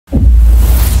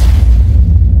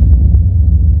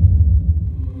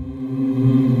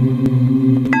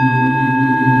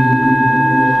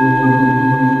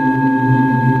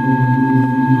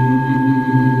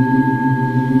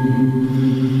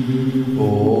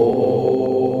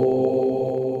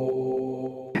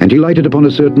And he lighted upon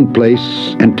a certain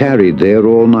place, and tarried there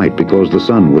all night, because the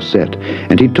sun was set.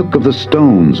 And he took of the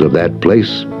stones of that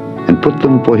place, and put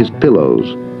them for his pillows,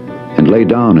 and lay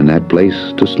down in that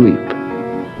place to sleep.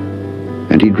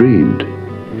 And he dreamed,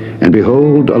 and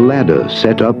behold, a ladder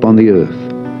set up on the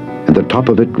earth, and the top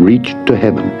of it reached to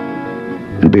heaven.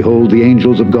 And behold, the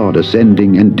angels of God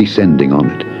ascending and descending on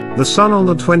it. The sun on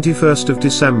the 21st of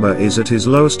December is at his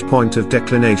lowest point of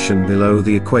declination below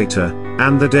the equator,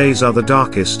 and the days are the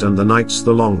darkest and the nights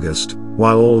the longest,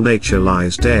 while all nature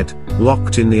lies dead,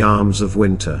 locked in the arms of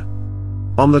winter.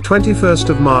 On the 21st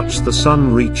of March the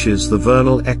sun reaches the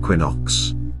vernal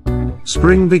equinox.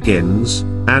 Spring begins,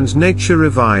 and nature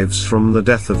revives from the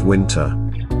death of winter.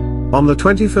 On the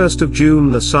 21st of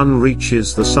June the sun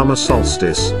reaches the summer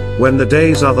solstice, when the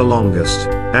days are the longest,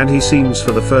 and he seems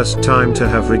for the first time to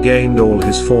have regained all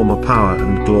his former power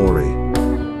and glory.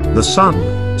 The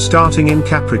sun, starting in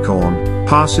Capricorn,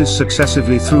 passes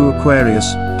successively through Aquarius,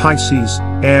 Pisces,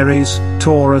 Aries,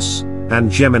 Taurus,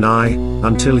 and Gemini,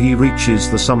 until he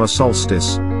reaches the summer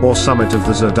solstice, or summit of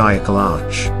the zodiacal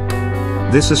arch.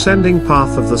 This ascending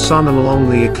path of the sun along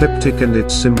the ecliptic and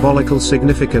its symbolical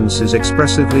significance is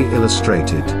expressively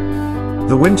illustrated.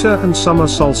 The winter and summer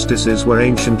solstices were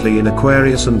anciently in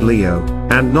Aquarius and Leo,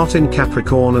 and not in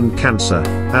Capricorn and Cancer,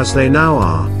 as they now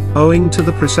are, owing to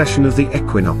the precession of the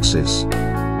equinoxes.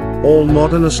 All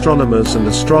modern astronomers and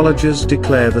astrologers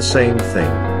declare the same thing.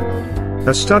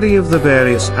 A study of the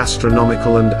various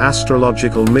astronomical and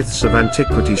astrological myths of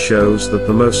antiquity shows that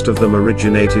the most of them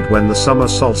originated when the summer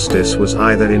solstice was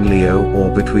either in Leo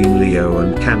or between Leo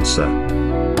and Cancer.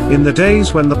 In the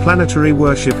days when the planetary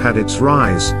worship had its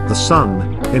rise, the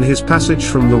sun, in his passage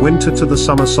from the winter to the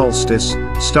summer solstice,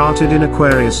 started in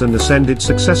Aquarius and ascended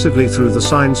successively through the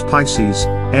signs Pisces,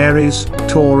 Aries,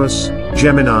 Taurus,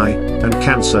 Gemini, and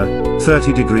Cancer,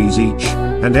 30 degrees each,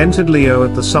 and entered Leo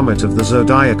at the summit of the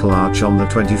zodiacal arch on the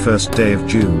 21st day of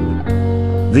June.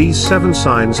 These 7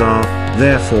 signs are,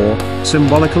 therefore,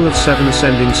 symbolical of 7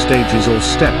 ascending stages or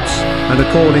steps, and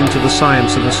according to the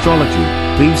science of astrology,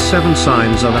 these 7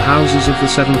 signs are the houses of the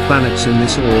 7 planets in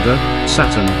this order: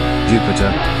 Saturn,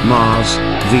 Jupiter, Mars,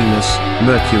 Venus,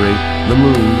 Mercury, the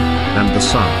Moon, and the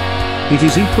Sun. It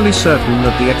is equally certain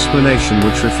that the explanation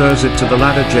which refers it to the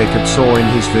ladder Jacob saw in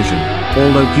his vision,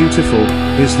 although beautiful,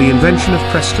 is the invention of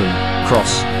Preston,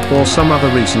 Cross, or some other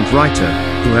recent writer,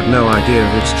 who had no idea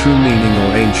of its true meaning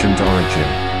or ancient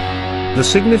origin. The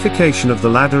signification of the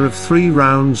ladder of 3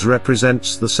 rounds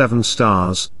represents the 7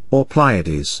 stars, or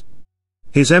Pleiades.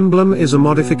 His emblem is a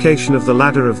modification of the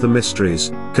ladder of the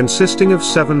mysteries, consisting of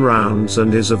 7 rounds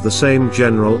and is of the same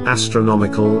general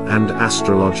astronomical and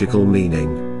astrological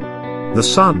meaning. The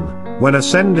sun, when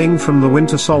ascending from the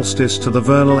winter solstice to the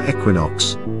vernal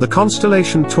equinox, the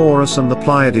constellation Taurus and the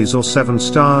Pleiades or 7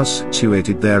 stars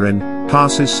situated therein,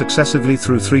 passes successively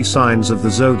through 3 signs of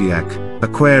the zodiac: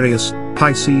 Aquarius,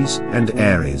 Pisces, and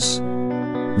Aries.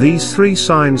 These 3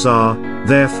 signs are,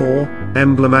 therefore,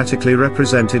 emblematically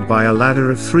represented by a ladder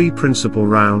of 3 principal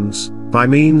rounds, by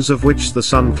means of which the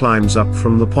sun climbs up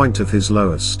from the point of his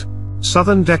lowest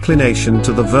southern declination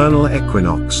to the vernal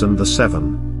equinox and the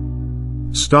 7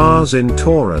 stars in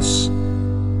Taurus.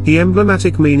 The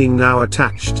emblematic meaning now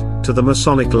attached to the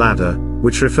Masonic ladder,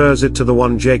 which refers it to the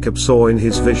one Jacob saw in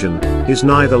his vision, is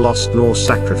neither lost nor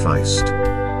sacrificed.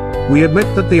 We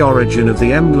admit that the origin of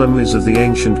the emblem is of the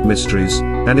ancient mysteries,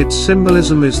 and its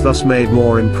symbolism is thus made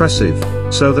more impressive,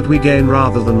 so that we gain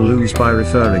rather than lose by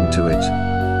referring to it.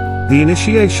 The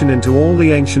initiation into all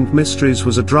the ancient mysteries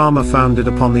was a drama founded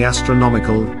upon the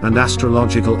astronomical and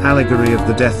astrological allegory of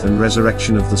the death and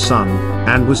resurrection of the sun,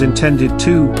 and was intended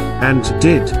to, and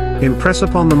did, impress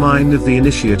upon the mind of the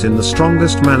initiate in the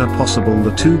strongest manner possible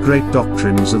the 2 great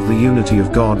doctrines of the unity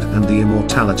of God and the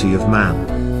immortality of man.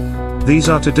 These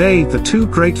are today the 2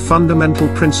 great fundamental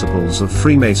principles of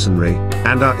Freemasonry,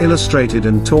 and are illustrated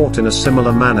and taught in a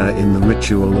similar manner in the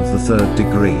ritual of the 3rd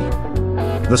degree.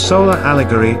 The solar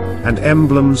allegory and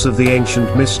emblems of the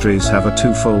ancient mysteries have a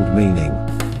twofold meaning.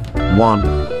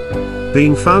 1.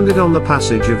 Being founded on the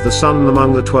passage of the sun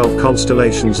among the 12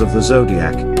 constellations of the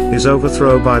zodiac, his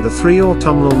overthrow by the 3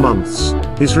 autumnal months,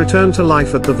 his return to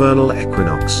life at the vernal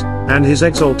equinox, and his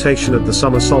exaltation at the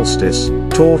summer solstice,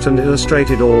 taught and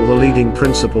illustrated all the leading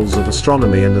principles of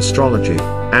astronomy and astrology,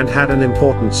 and had an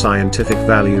important scientific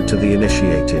value to the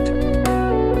initiated.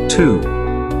 2.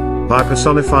 By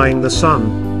personifying the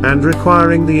sun, and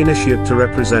requiring the initiate to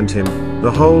represent him,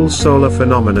 the whole solar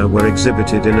phenomena were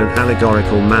exhibited in an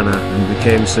allegorical manner and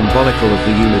became symbolical of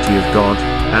the unity of God,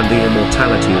 and the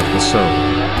immortality of the soul.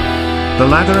 The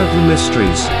ladder of the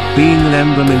mysteries, being an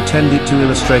emblem intended to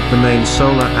illustrate the main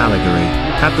solar allegory,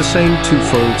 had the same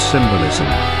twofold symbolism.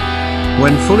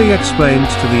 When fully explained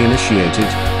to the initiated,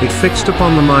 it fixed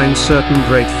upon the mind certain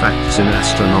great facts in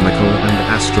astronomical and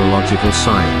astrological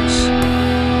science.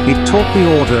 It taught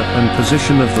the order and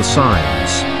position of the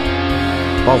signs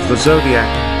of the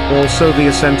zodiac, also the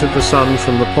ascent of the sun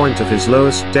from the point of his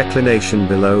lowest declination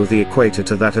below the equator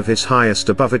to that of his highest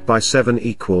above it by 7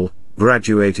 equal,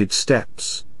 graduated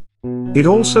steps. It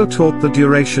also taught the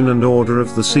duration and order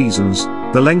of the seasons,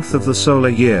 the length of the solar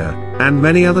year, and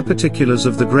many other particulars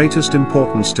of the greatest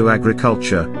importance to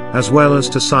agriculture, as well as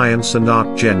to science and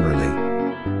art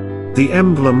generally. The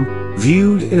emblem,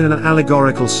 viewed in an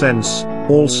allegorical sense,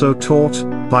 also taught,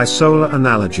 by solar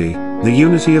analogy, the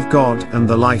unity of God and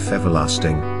the life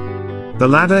everlasting. The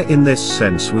ladder in this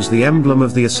sense was the emblem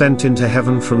of the ascent into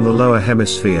heaven from the lower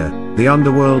hemisphere, the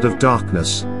underworld of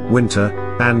darkness, winter,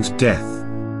 and death.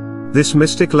 This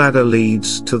mystic ladder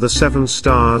leads to the 7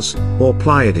 stars, or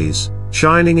Pleiades,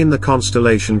 shining in the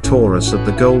constellation Taurus at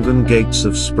the golden gates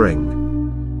of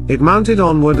spring. It mounted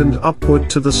onward and upward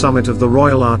to the summit of the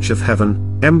royal arch of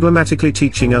heaven, emblematically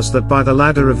teaching us that by the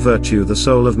ladder of virtue the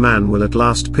soul of man will at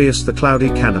last pierce the cloudy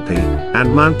canopy,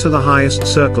 and mount to the highest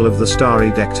circle of the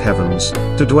starry-decked heavens,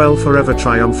 to dwell forever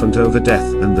triumphant over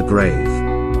death and the grave.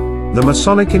 The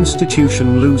Masonic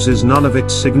institution loses none of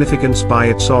its significance by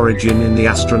its origin in the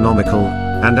astronomical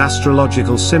and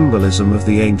astrological symbolism of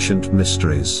the ancient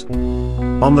mysteries.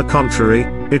 On the contrary,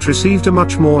 it received a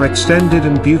much more extended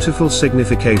and beautiful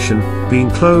signification, being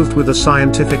clothed with a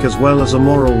scientific as well as a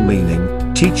moral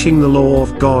meaning, teaching the law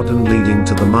of God and leading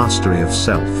to the mastery of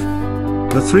self.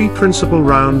 The 3 principal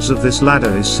rounds of this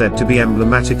ladder is said to be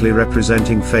emblematically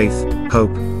representing faith,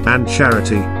 hope, and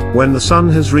charity. When the sun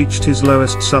has reached his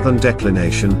lowest southern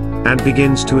declination, and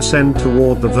begins to ascend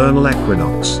toward the vernal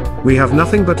equinox, we have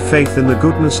nothing but faith in the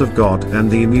goodness of God and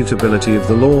the immutability of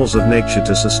the laws of nature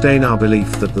to sustain our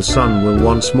belief that the sun will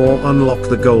once more unlock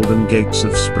the golden gates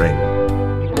of spring.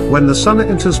 When the sun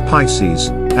enters Pisces,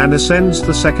 and ascends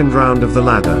the 2nd round of the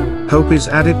ladder, hope is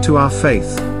added to our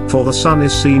faith, for the sun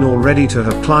is seen already to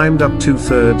have climbed up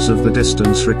 2/3 of the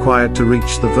distance required to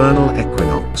reach the vernal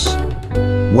equinox.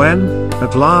 When,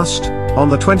 at last, on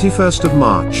the 21st of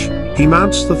March, he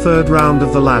mounts the 3rd round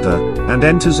of the ladder, and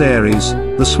enters Aries,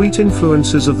 the sweet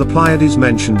influences of the Pleiades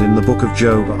mentioned in the book of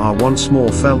Job are once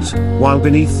more felt, while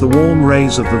beneath the warm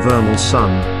rays of the vernal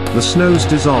sun, the snows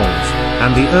dissolve,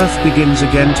 and the earth begins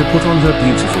again to put on her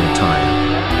beautiful attire.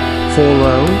 For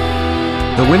lo,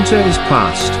 the winter is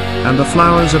past, and the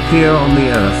flowers appear on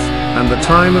the earth, and the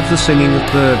time of the singing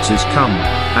of birds is come,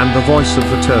 and the voice of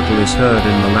the turtle is heard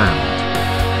in the land.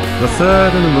 The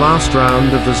 3rd and last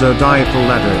round of the zodiacal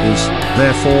ladder is,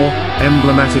 therefore,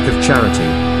 emblematic of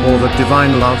charity, or that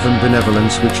divine love and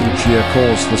benevolence which each year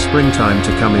cause the springtime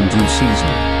to come in due season.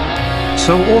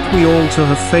 So ought we all to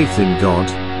have faith in God,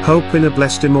 hope in a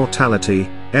blessed immortality,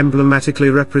 emblematically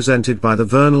represented by the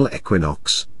vernal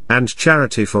equinox, and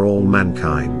charity for all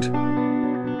mankind.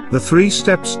 The 3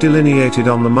 steps delineated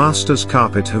on the master's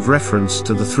carpet have reference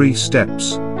to the 3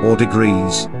 steps, or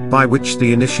degrees, by which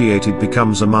the initiated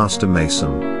becomes a master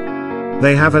mason.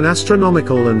 They have an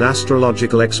astronomical and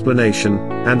astrological explanation,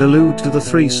 and allude to the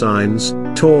 3 signs,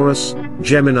 Taurus,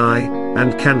 Gemini,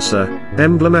 and Cancer,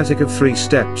 emblematic of 3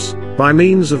 steps, by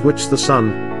means of which the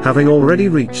sun, having already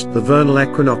reached the vernal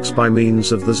equinox by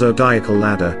means of the zodiacal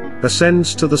ladder,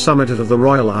 ascends to the summit of the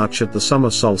royal arch at the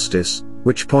summer solstice,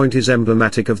 which point is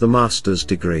emblematic of the master's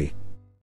degree.